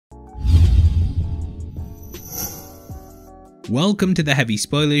Welcome to the Heavy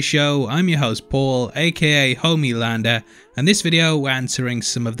Spoilers Show. I'm your host Paul, aka Homielander, and this video we're answering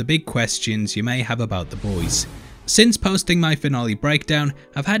some of the big questions you may have about The Boys. Since posting my finale breakdown,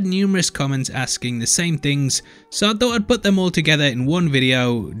 I've had numerous comments asking the same things, so I thought I'd put them all together in one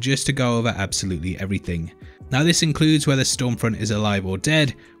video just to go over absolutely everything. Now this includes whether Stormfront is alive or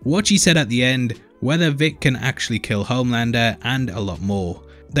dead, what she said at the end, whether Vic can actually kill Homelander, and a lot more.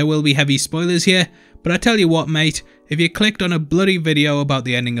 There will be heavy spoilers here, but I tell you what mate, if you clicked on a bloody video about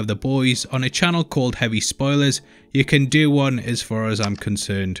the ending of The Boys on a channel called Heavy Spoilers, you can do one as far as I'm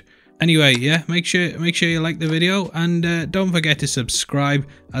concerned. Anyway, yeah, make sure you like the video, and don't forget to subscribe,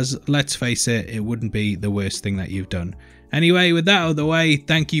 as let's face it, it wouldn't be the worst thing that you've done. Anyway, with that out of the way,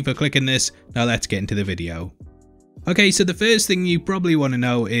 thank you for clicking this, now let's get into the video. Okay, so the first thing you probably want to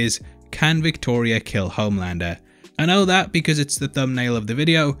know is, can Victoria kill Homelander? I know that because it's the thumbnail of the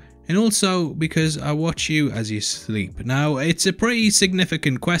video, and also because I watch you as you sleep. Now, it's a pretty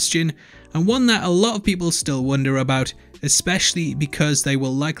significant question, and one that a lot of people still wonder about, especially because they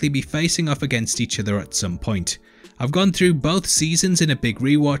will likely be facing off against each other at some point. I've gone through both seasons in a big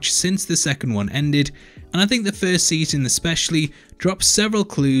rewatch since the second one ended, and I think the first season especially drops several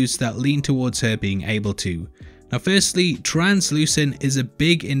clues that lean towards her being able to. Now firstly, translucent is a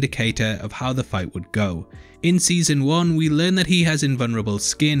big indicator of how the fight would go. In season 1 we learn that he has invulnerable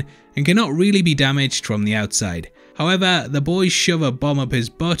skin and cannot really be damaged from the outside. However, the boys shove a bomb up his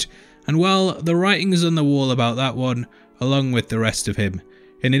butt, and well, the writing's on the wall about that one, along with the rest of him.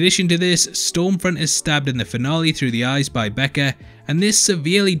 In addition to this, Stormfront is stabbed in the finale through the eyes by Becca, and this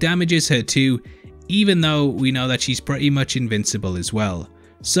severely damages her too, even though we know that she's pretty much invincible as well.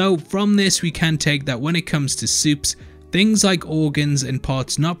 So from this we can take that when it comes to soups, things like organs and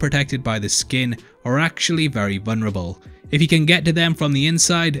parts not protected by the skin are actually very vulnerable. If you can get to them from the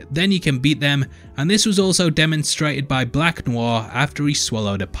inside, then you can beat them, and this was also demonstrated by Black Noir after he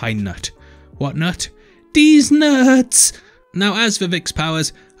swallowed a pine nut. What nut? These nuts! Now as for Vic's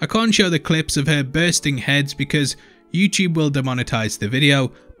powers, I can't show the clips of her bursting heads because YouTube will demonetize the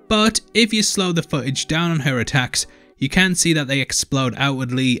video, but if you slow the footage down on her attacks, you can see that they explode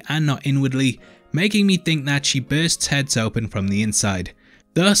outwardly and not inwardly, making me think that she bursts heads open from the inside.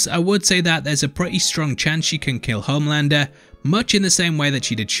 Thus, I would say that there's a pretty strong chance she can kill Homelander, much in the same way that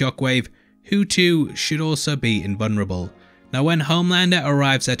she did Shockwave, who too should also be invulnerable. Now when Homelander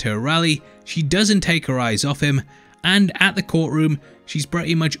arrives at her rally, she doesn't take her eyes off him, and at the courtroom, she's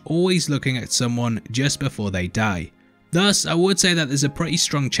pretty much always looking at someone just before they die. Thus, I would say that there's a pretty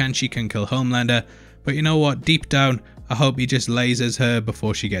strong chance she can kill Homelander, but you know what, deep down, I hope he just lasers her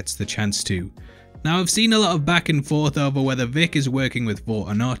before she gets the chance to. Now I've seen a lot of back and forth over whether Vic is working with Vought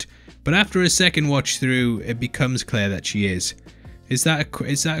or not, but after a second watch through, it becomes clear that she is. Is that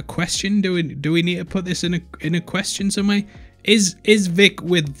a question? Do we need to put this in a question somewhere? Is Vic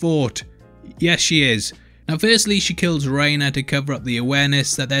with Vought? Yes, she is. Now firstly, she kills Raina to cover up the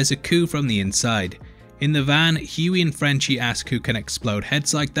awareness that there's a coup from the inside. In the van, Huey and Frenchie ask who can explode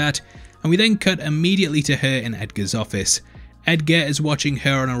heads like that, and we then cut immediately to her in Edgar's office. Edgar is watching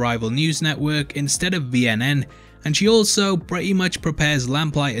her on a rival news network instead of VNN, and she also pretty much prepares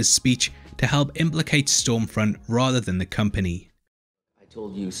Lamplighter's speech to help implicate Stormfront rather than the company. I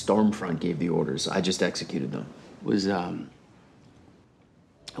told you Stormfront gave the orders, I just executed them. It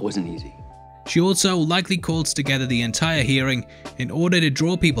wasn't easy. She also likely calls together the entire hearing in order to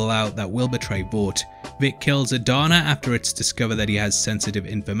draw people out that will betray Vought. Vic kills Adana after it's discovered that he has sensitive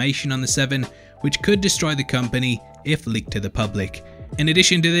information on the Seven, which could destroy the company if leaked to the public. In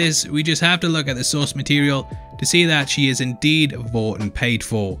addition to this, we just have to look at the source material to see that she is indeed Vought and paid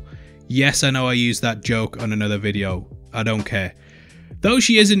for. Yes, I know I used that joke on another video, I don't care. Though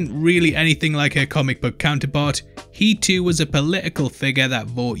she isn't really anything like her comic book counterpart, he too was a political figure that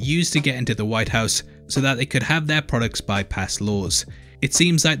Vought used to get into the White House so that they could have their products bypass laws. It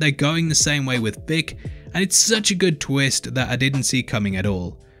seems like they're going the same way with Vic, and it's such a good twist that I didn't see coming at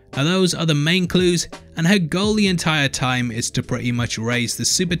all. Now those are the main clues, and her goal the entire time is to pretty much raise the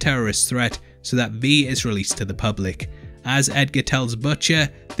super terrorist threat so that V is released to the public. As Edgar tells Butcher,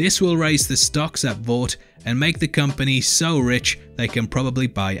 this will raise the stocks at Vought and make the company so rich they can probably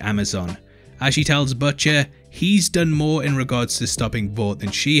buy Amazon. As she tells Butcher, he's done more in regards to stopping Vought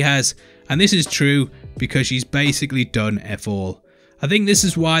than she has, and this is true because she's basically done F all. I think this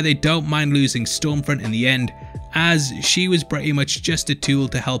is why they don't mind losing Stormfront in the end, as she was pretty much just a tool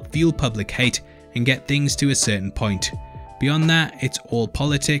to help fuel public hate and get things to a certain point. Beyond that, it's all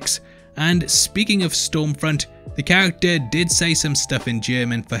politics. And speaking of Stormfront, the character did say some stuff in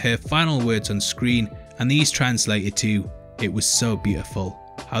German for her final words on screen, and these translated to, "It was so beautiful,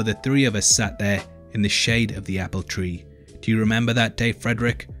 how the three of us sat there in the shade of the apple tree. Do you remember that day,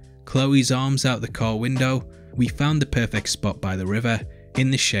 Frederick? Chloe's arms out the car window. We found the perfect spot by the river,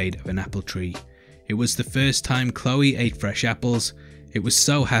 in the shade of an apple tree. It was the first time Chloe ate fresh apples. It was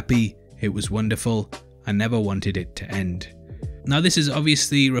so happy. It was wonderful. I never wanted it to end. Now this is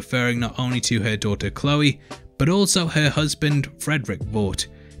obviously referring not only to her daughter Chloe, but also her husband Frederick Vought.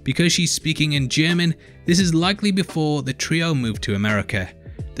 Because she's speaking in German, this is likely before the trio moved to America.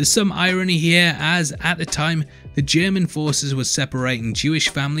 There's some irony here, as at the time, the German forces were separating Jewish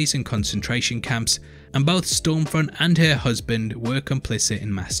families in concentration camps, and both Stormfront and her husband were complicit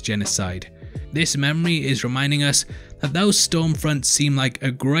in mass genocide. This memory is reminding us that though Stormfront seemed like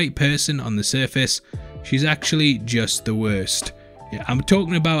a great person on the surface, she's actually just the worst. Yeah, I'm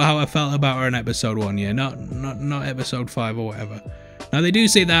talking about how I felt about her in episode 1, yeah, not episode 5 or whatever. Now they do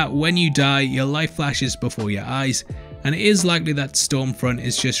say that when you die, your life flashes before your eyes, and it is likely that Stormfront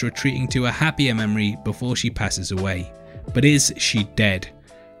is just retreating to a happier memory before she passes away. But is she dead?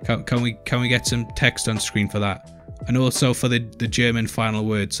 Can we get some text on screen for that? And also for the German final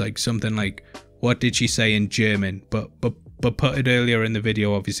words, like something like, what did she say in German? But put it earlier in the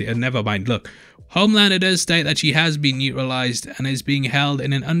video, obviously. And never mind, look. Homelander does state that she has been neutralized and is being held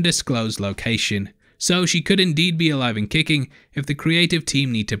in an undisclosed location. So she could indeed be alive and kicking if the creative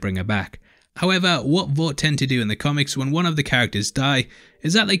team need to bring her back. However, what Vought tend to do in the comics when one of the characters die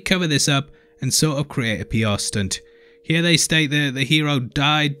is that they cover this up and sort of create a PR stunt. Here they state that the hero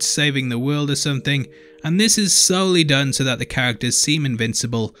died saving the world or something, and this is solely done so that the characters seem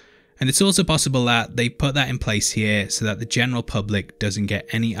invincible, and it's also possible that they put that in place here so that the general public doesn't get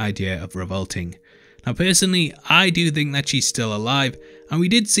any idea of revolting. Now personally, I do think that she's still alive, and we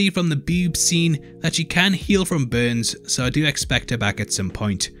did see from the boob scene that she can heal from burns, so I do expect her back at some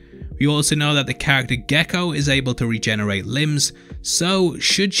point. We also know that the character Gecko is able to regenerate limbs, so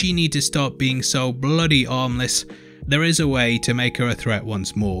should she need to stop being so bloody armless, there is a way to make her a threat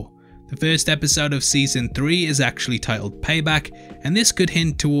once more. The first episode of season 3 is actually titled Payback, and this could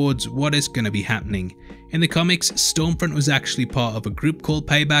hint towards what is going to be happening. In the comics, Stormfront was actually part of a group called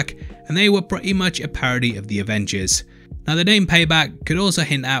Payback, and they were pretty much a parody of the Avengers. Now the name Payback could also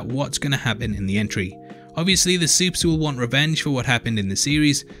hint at what's going to happen in the entry. Obviously the Supes will want revenge for what happened in the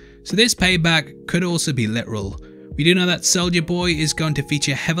series, so this payback could also be literal. We do know that Soldier Boy is going to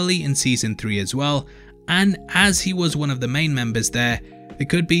feature heavily in season 3 as well, and as he was one of the main members there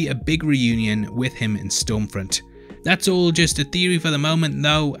could be a big reunion with him in Stormfront. That's all just a theory for the moment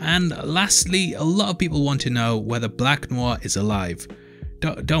though, and lastly, a lot of people want to know whether Black Noir is alive.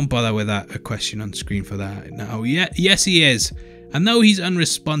 Don't bother with a question on screen for that. No, yes he is, and though he's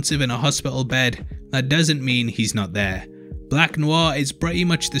unresponsive in a hospital bed, that doesn't mean he's not there. Black Noir is pretty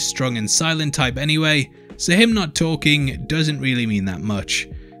much the strong and silent type anyway, so him not talking doesn't really mean that much.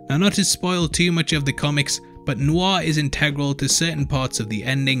 Now not to spoil too much of the comics, but Noir is integral to certain parts of the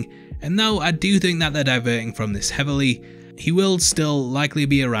ending, and though I do think that they're diverting from this heavily, he will still likely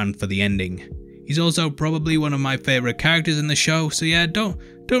be around for the ending. He's also probably one of my favourite characters in the show, so yeah, don't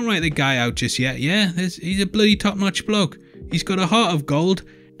write the guy out just yet, yeah? He's a bloody top-notch bloke. He's got a heart of gold,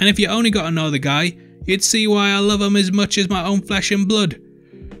 and if you only got to know the guy, you'd see why I love him as much as my own flesh and blood.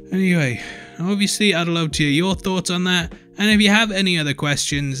 Anyway, obviously I'd love to hear your thoughts on that, and if you have any other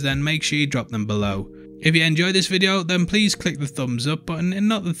questions, then make sure you drop them below. If you enjoyed this video, then please click the thumbs up button and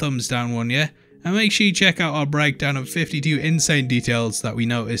not the thumbs down one, yeah? And make sure you check out our breakdown of 52 insane details that we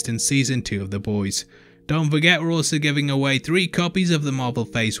noticed in season 2 of The Boys. Don't forget we're also giving away 3 copies of the Marvel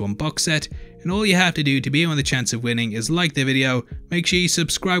Phase 1 box set, and all you have to do to be in with a chance of winning is like the video, make sure you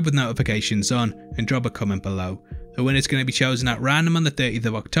subscribe with notifications on, and drop a comment below. The winner's going to be chosen at random on the 30th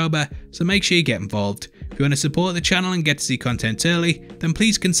of October, so make sure you get involved. If you want to support the channel and get to see content early, then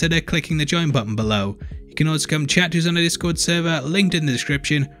please consider clicking the join button below. You can also come chat to us on the Discord server, linked in the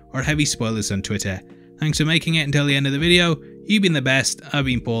description, or Heavy Spoilers on Twitter. Thanks for making it until the end of the video. You've been the best, I've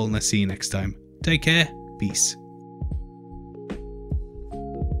been Paul, and I'll see you next time. Take care, peace.